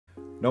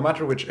No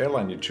matter which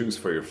airline you choose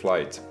for your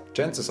flight,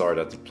 chances are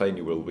that the plane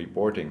you will be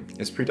boarding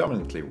is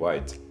predominantly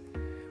white.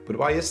 But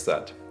why is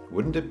that?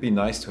 Wouldn't it be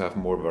nice to have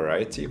more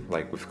variety,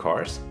 like with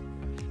cars?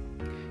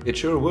 It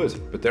sure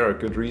would, but there are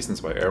good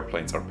reasons why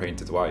airplanes are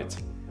painted white.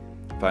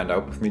 Find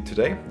out with me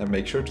today and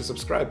make sure to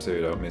subscribe so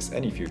you don't miss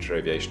any future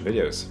aviation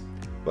videos.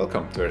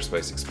 Welcome to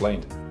Airspace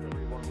Explained.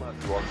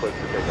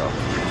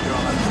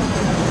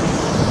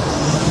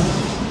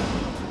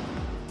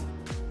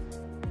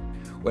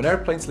 When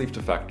airplanes leave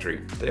the factory,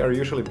 they are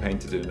usually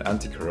painted in an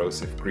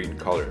anti-corrosive green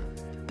color.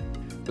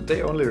 But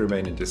they only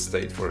remain in this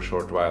state for a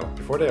short while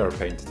before they are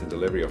painted in the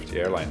livery of the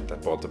airline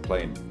that bought the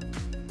plane.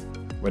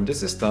 When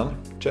this is done,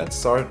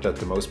 chances are that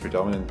the most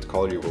predominant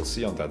color you will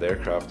see on that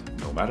aircraft,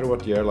 no matter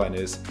what the airline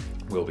is,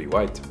 will be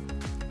white.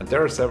 And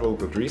there are several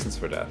good reasons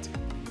for that.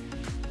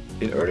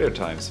 In earlier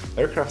times,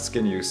 aircraft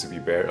skin used to be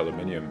bare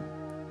aluminium.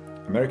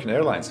 American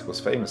Airlines was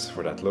famous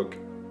for that look.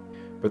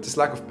 But this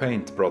lack of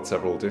paint brought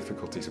several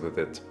difficulties with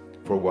it.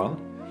 For one,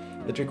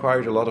 it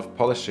required a lot of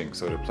polishing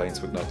so the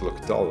planes would not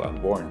look dull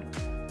and worn.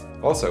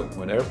 Also,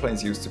 when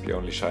airplanes used to be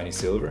only shiny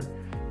silver,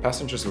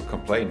 passengers would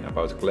complain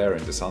about glare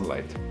in the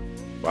sunlight.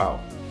 Wow.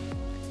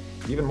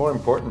 Even more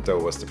important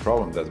though was the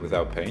problem that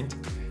without paint,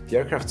 the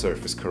aircraft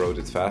surface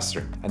corroded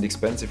faster and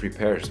expensive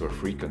repairs were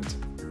frequent.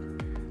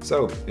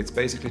 So, it's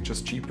basically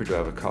just cheaper to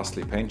have a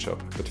costly paint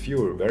job, but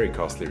fewer very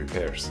costly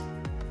repairs.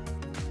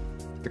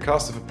 The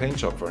cost of a paint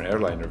job for an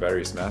airliner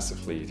varies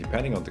massively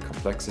depending on the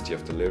complexity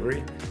of the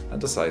livery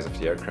and the size of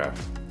the aircraft,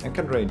 and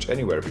can range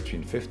anywhere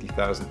between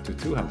 $50,000 to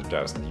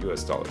 $200,000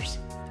 US.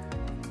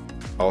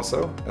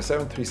 Also, a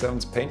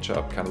 737's paint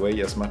job can weigh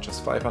as much as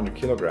 500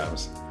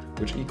 kilograms,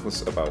 which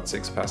equals about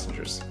 6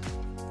 passengers.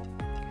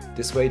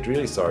 This weight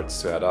really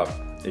starts to add up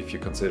if you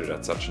consider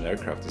that such an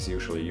aircraft is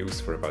usually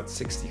used for about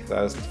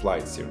 60,000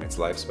 flights during its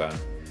lifespan.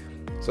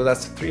 So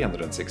that's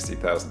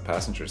 360,000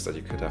 passengers that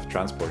you could have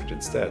transported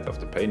instead of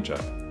the paint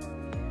job.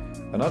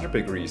 Another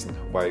big reason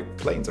why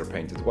planes are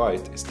painted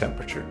white is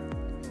temperature.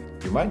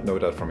 You might know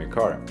that from your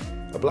car.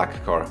 A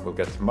black car will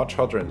get much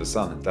hotter in the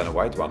sun than a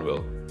white one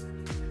will.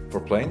 For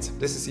planes,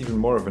 this is even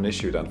more of an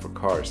issue than for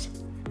cars.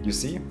 You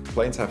see,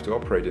 planes have to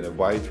operate in a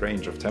wide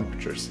range of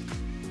temperatures.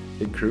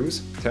 In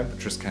cruise,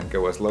 temperatures can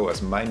go as low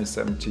as minus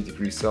 70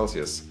 degrees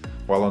Celsius,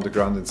 while on the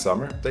ground in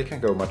summer they can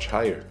go much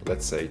higher,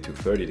 let's say to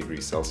 30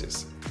 degrees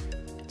Celsius.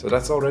 So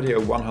that's already a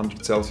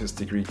 100 Celsius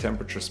degree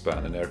temperature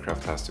span an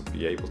aircraft has to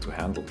be able to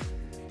handle.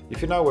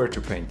 If you now were to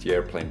paint the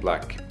airplane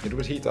black, it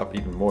would heat up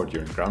even more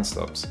during ground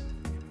stops.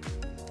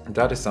 And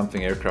that is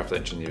something aircraft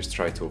engineers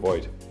try to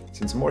avoid,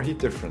 since more heat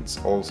difference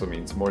also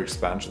means more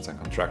expansions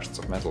and contractions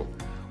of metal,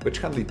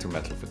 which can lead to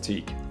metal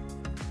fatigue.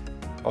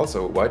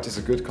 Also, white is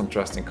a good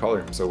contrasting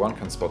color, so one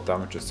can spot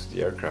damages to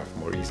the aircraft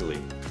more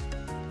easily.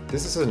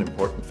 This is an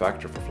important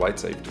factor for flight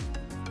safety.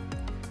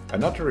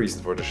 Another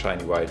reason for the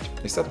shiny white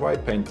is that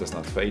white paint does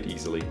not fade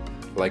easily,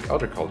 like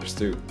other colors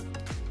do.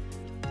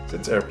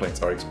 Since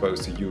airplanes are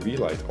exposed to UV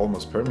light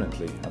almost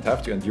permanently and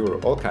have to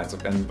endure all kinds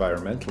of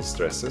environmental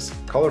stresses,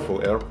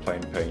 colorful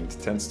airplane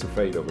paint tends to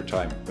fade over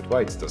time, but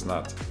white does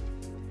not.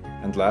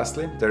 And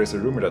lastly, there is a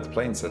rumor that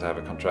planes that have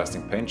a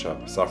contrasting paint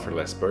job suffer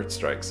less bird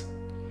strikes.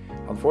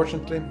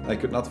 Unfortunately, I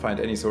could not find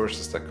any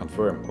sources that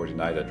confirm or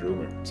deny that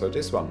rumor, so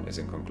this one is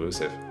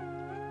inconclusive.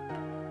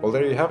 Well,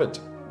 there you have it.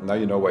 Now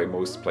you know why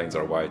most planes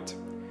are white.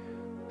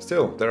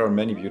 Still, there are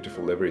many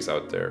beautiful liveries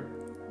out there.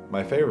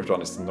 My favorite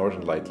one is the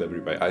Northern Light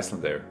livery by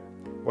Icelandair.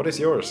 What is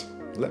yours?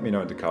 Let me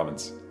know in the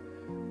comments.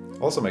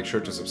 Also make sure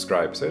to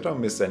subscribe so you don't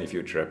miss any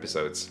future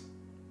episodes.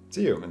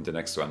 See you in the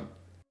next one.